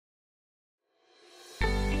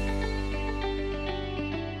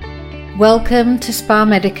Welcome to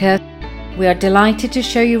SpaMedica. We are delighted to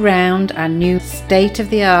show you around our new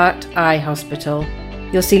state-of-the-art eye hospital.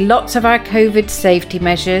 You'll see lots of our COVID safety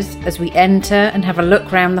measures as we enter and have a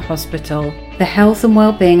look around the hospital. The health and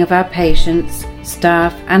well-being of our patients,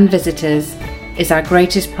 staff and visitors is our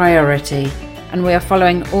greatest priority, and we are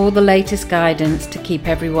following all the latest guidance to keep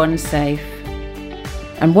everyone safe.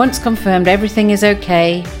 And once confirmed everything is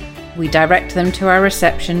okay, we direct them to our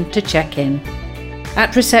reception to check in.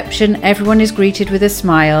 At reception, everyone is greeted with a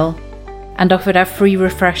smile and offered our free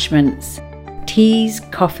refreshments: teas,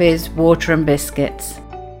 coffees, water and biscuits.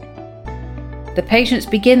 The patients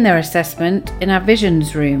begin their assessment in our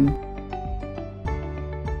visions room,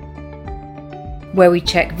 where we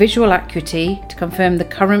check visual acuity to confirm the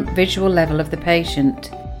current visual level of the patient.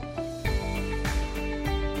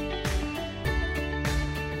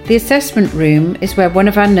 The assessment room is where one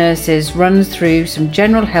of our nurses runs through some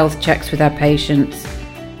general health checks with our patients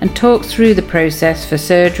and talks through the process for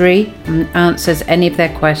surgery and answers any of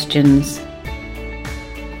their questions.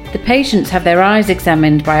 The patients have their eyes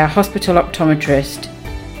examined by our hospital optometrist,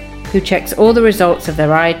 who checks all the results of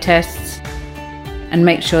their eye tests and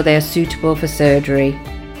makes sure they are suitable for surgery.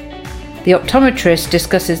 The optometrist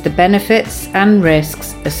discusses the benefits and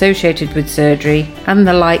risks associated with surgery and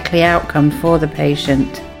the likely outcome for the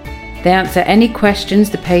patient. They answer any questions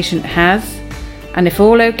the patient has, and if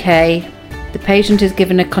all okay, the patient is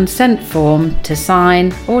given a consent form to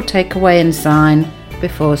sign or take away and sign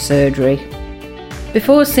before surgery.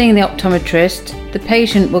 Before seeing the optometrist, the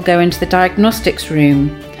patient will go into the diagnostics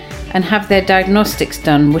room and have their diagnostics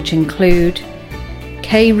done, which include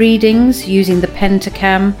K readings using the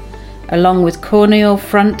pentacam, along with corneal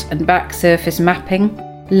front and back surface mapping,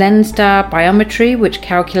 LensDAR biometry, which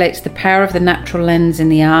calculates the power of the natural lens in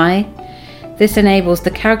the eye. This enables the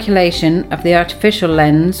calculation of the artificial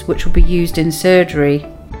lens, which will be used in surgery.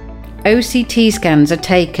 OCT scans are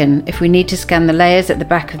taken if we need to scan the layers at the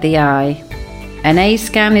back of the eye. An A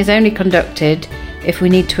scan is only conducted if we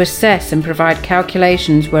need to assess and provide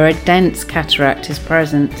calculations where a dense cataract is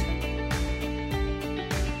present.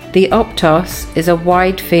 The Optos is a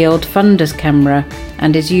wide-field fundus camera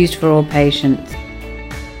and is used for all patients.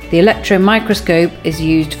 The electron microscope is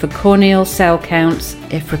used for corneal cell counts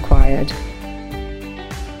if required.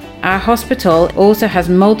 Our hospital also has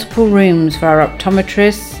multiple rooms for our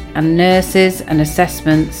optometrists and nurses and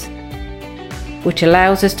assessments, which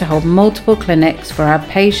allows us to hold multiple clinics for our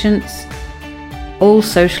patients, all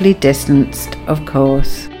socially distanced, of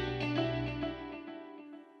course.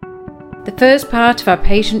 The first part of our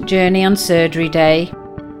patient journey on surgery day,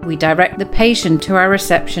 we direct the patient to our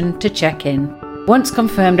reception to check in. Once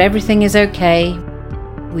confirmed everything is okay,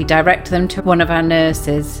 we direct them to one of our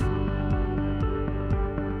nurses.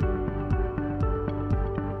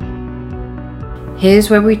 Here's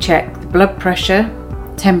where we check the blood pressure,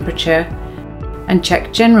 temperature, and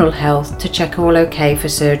check general health to check all okay for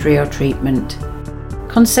surgery or treatment.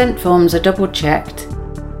 Consent forms are double checked,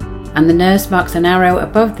 and the nurse marks an arrow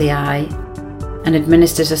above the eye and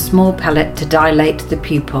administers a small pellet to dilate the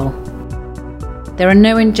pupil. There are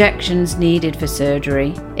no injections needed for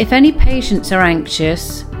surgery. If any patients are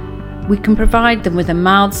anxious, we can provide them with a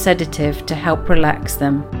mild sedative to help relax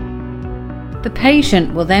them. The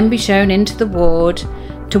patient will then be shown into the ward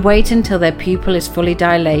to wait until their pupil is fully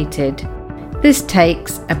dilated. This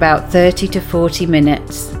takes about 30 to 40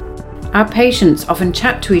 minutes. Our patients often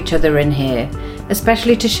chat to each other in here,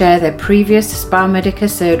 especially to share their previous SpaMedica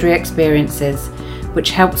surgery experiences,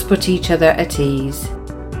 which helps put each other at ease.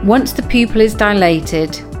 Once the pupil is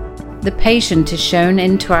dilated, the patient is shown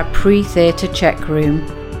into our pre-theatre check room.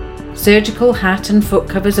 Surgical hat and foot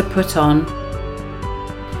covers are put on.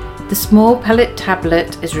 The small pellet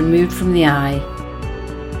tablet is removed from the eye,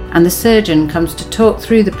 and the surgeon comes to talk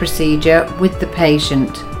through the procedure with the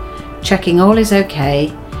patient, checking all is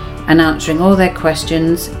okay and answering all their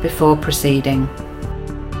questions before proceeding.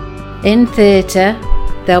 In theatre,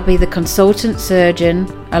 there'll be the consultant surgeon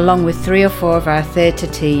along with 3 or 4 of our theatre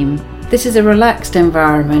team. This is a relaxed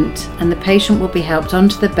environment, and the patient will be helped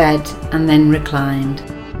onto the bed and then reclined.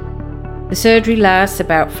 The surgery lasts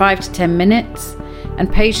about 5 to 10 minutes, and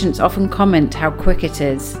patients often comment how quick it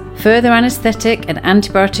is. Further anaesthetic and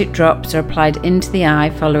antibiotic drops are applied into the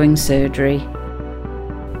eye following surgery.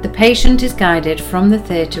 The patient is guided from the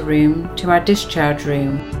theatre room to our discharge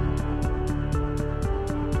room.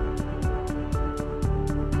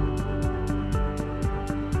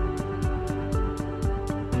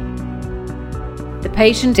 The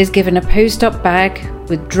patient is given a post-op bag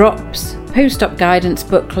with drops, post-op guidance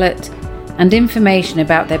booklet, and information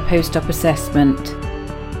about their post-op assessment.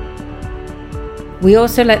 We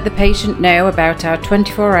also let the patient know about our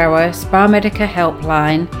 24-hour SpaMedica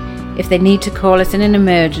helpline if they need to call us in an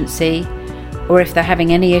emergency or if they're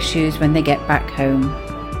having any issues when they get back home.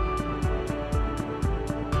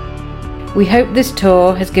 We hope this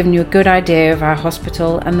tour has given you a good idea of our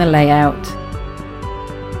hospital and the layout.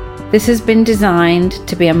 This has been designed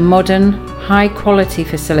to be a modern, high-quality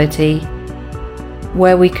facility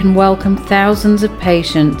where we can welcome thousands of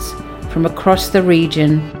patients from across the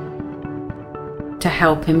region to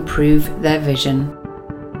help improve their vision.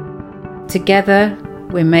 Together,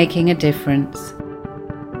 we're making a difference.